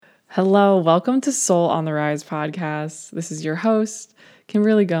Hello, welcome to Soul on the Rise podcast. This is your host,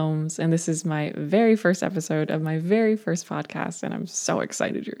 Kimberly Gomes, and this is my very first episode of my very first podcast, and I'm so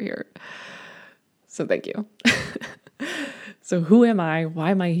excited you're here. So thank you. So who am I?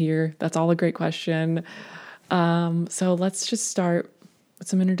 Why am I here? That's all a great question. So let's just start with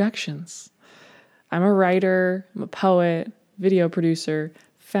some introductions. I'm a writer, I'm a poet, video producer,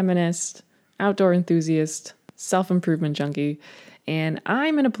 feminist, outdoor enthusiast, self-improvement junkie, and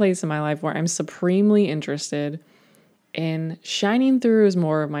I'm in a place in my life where I'm supremely interested in shining through as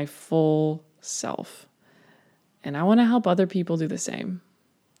more of my full self. And I want to help other people do the same.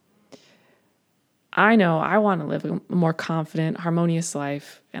 I know I want to live a more confident, harmonious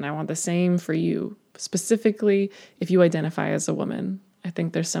life, and I want the same for you, specifically if you identify as a woman. I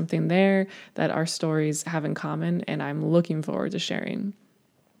think there's something there that our stories have in common, and I'm looking forward to sharing.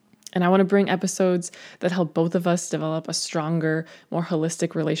 And I want to bring episodes that help both of us develop a stronger, more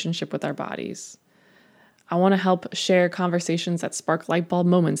holistic relationship with our bodies. I want to help share conversations that spark light bulb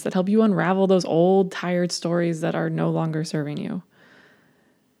moments that help you unravel those old, tired stories that are no longer serving you.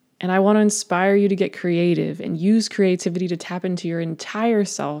 And I want to inspire you to get creative and use creativity to tap into your entire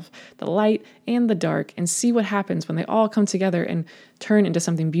self, the light and the dark, and see what happens when they all come together and turn into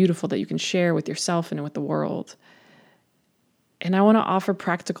something beautiful that you can share with yourself and with the world. And I want to offer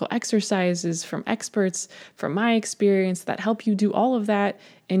practical exercises from experts, from my experience, that help you do all of that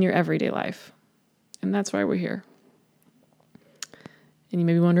in your everyday life. And that's why we're here. And you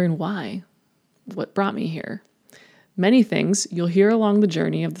may be wondering why. What brought me here? Many things you'll hear along the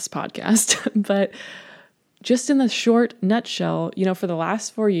journey of this podcast, but just in the short nutshell, for the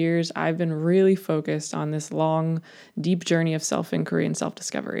last 4 years, I've been really focused on this long, deep journey of self-inquiry and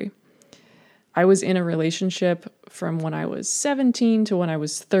self-discovery. I was in a relationship from when I was 17 to when I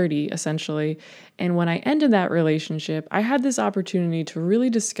was 30, essentially. And when I ended that relationship, I had this opportunity to really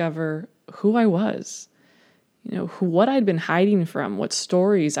discover who I was, what I'd been hiding from, what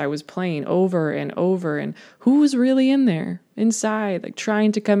stories I was playing over and over, and who was really in there, inside, like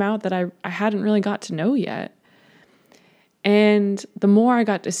trying to come out that I hadn't really got to know yet. And the more I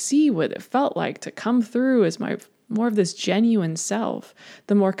got to see what it felt like to come through as more of this genuine self,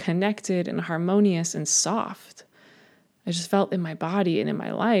 the more connected and harmonious and soft I just felt in my body and in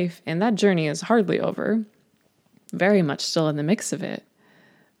my life. And that journey is hardly over, very much still in the mix of it.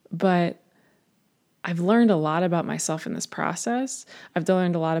 But I've learned a lot about myself in this process. I've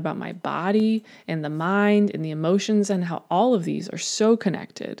learned a lot about my body and the mind and the emotions and how all of these are so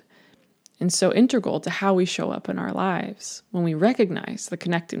connected and so integral to how we show up in our lives when we recognize the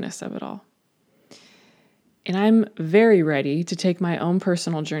connectedness of it all. And I'm very ready to take my own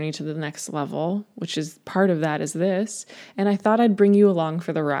personal journey to the next level, which is part of that is this. And I thought I'd bring you along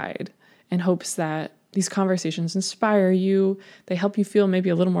for the ride in hopes that these conversations inspire you. They help you feel maybe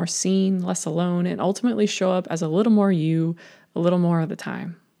a little more seen, less alone, and ultimately show up as a little more you, a little more of the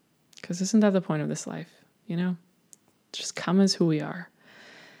time. Because isn't that the point of this life? Just come as who we are.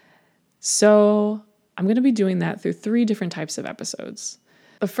 So I'm going to be doing that through 3 different types of episodes.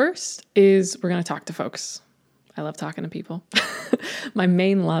 The first is we're going to talk to folks. I love talking to people. My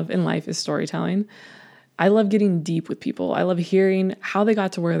main love in life is storytelling. I love getting deep with people. I love hearing how they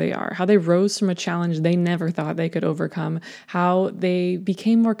got to where they are, how they rose from a challenge they never thought they could overcome, how they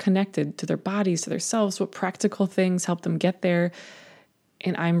became more connected to their bodies, to their selves, what practical things helped them get there.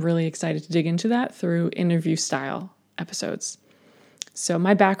 And I'm really excited to dig into that through interview style episodes. So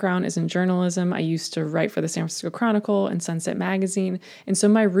my background is in journalism. I used to write for the San Francisco Chronicle and Sunset Magazine. And so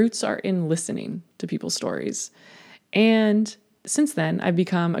my roots are in listening to people's stories. And since then, I've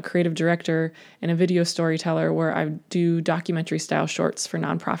become a creative director and a video storyteller where I do documentary style shorts for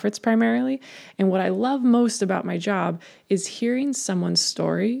nonprofits primarily. And what I love most about my job is hearing someone's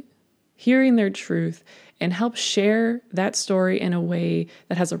story, hearing their truth, and help share that story in a way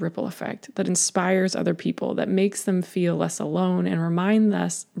that has a ripple effect, that inspires other people, that makes them feel less alone, and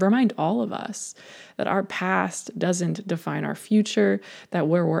remind all of us that our past doesn't define our future, that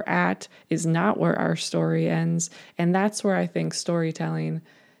where we're at is not where our story ends. And that's where I think storytelling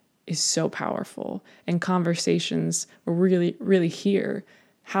is so powerful. And conversations will really, really hear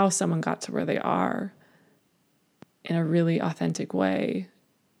how someone got to where they are in a really authentic way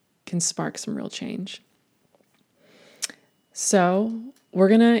can spark some real change. So we're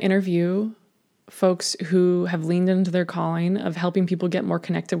going to interview folks who have leaned into their calling of helping people get more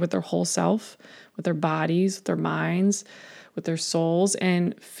connected with their whole self, with their bodies, with their minds, with their souls,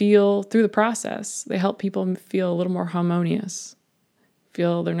 and feel through the process. They help people feel a little more harmonious,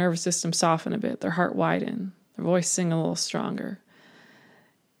 feel their nervous system soften a bit, their heart widen, their voice sing a little stronger.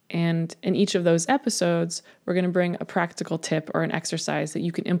 And in each of those episodes, we're going to bring a practical tip or an exercise that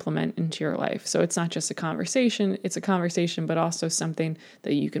you can implement into your life. So it's not just a conversation, but also something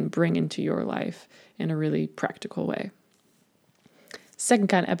that you can bring into your life in a really practical way. Second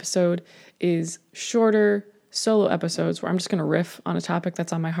kind of episode is shorter solo episodes where I'm just going to riff on a topic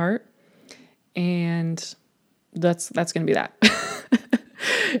that's on my heart. And that's going to be that.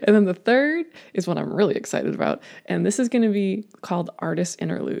 And then the third is what I'm really excited about. And this is going to be called Artist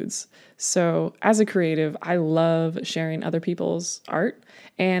Interludes. So as a creative, I love sharing other people's art.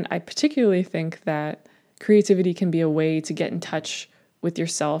 And I particularly think that creativity can be a way to get in touch with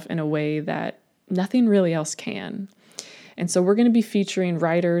yourself in a way that nothing really else can. And so we're going to be featuring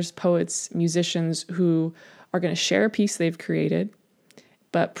writers, poets, musicians who are going to share a piece they've created.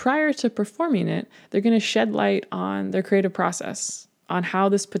 But prior to performing it, they're going to shed light on their creative process, on how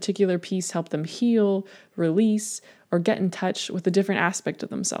this particular piece helped them heal, release, or get in touch with a different aspect of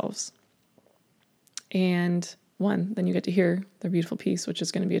themselves. And then you get to hear their beautiful piece, which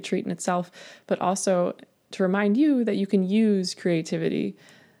is going to be a treat in itself, but also to remind you that you can use creativity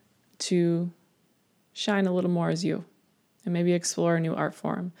to shine a little more as you, and maybe explore a new art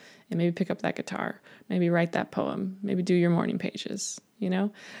form, and maybe pick up that guitar, maybe write that poem, maybe do your morning pages,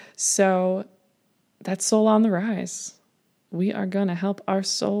 So that's Soul on the Rise. We are going to help our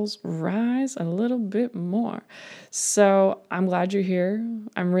souls rise a little bit more. So I'm glad you're here.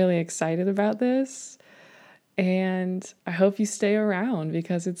 I'm really excited about this. And I hope you stay around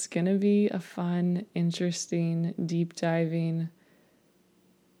because it's going to be a fun, interesting, deep diving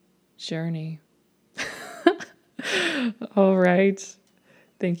journey. All right.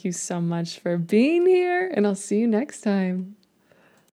 Thank you so much for being here, and I'll see you next time.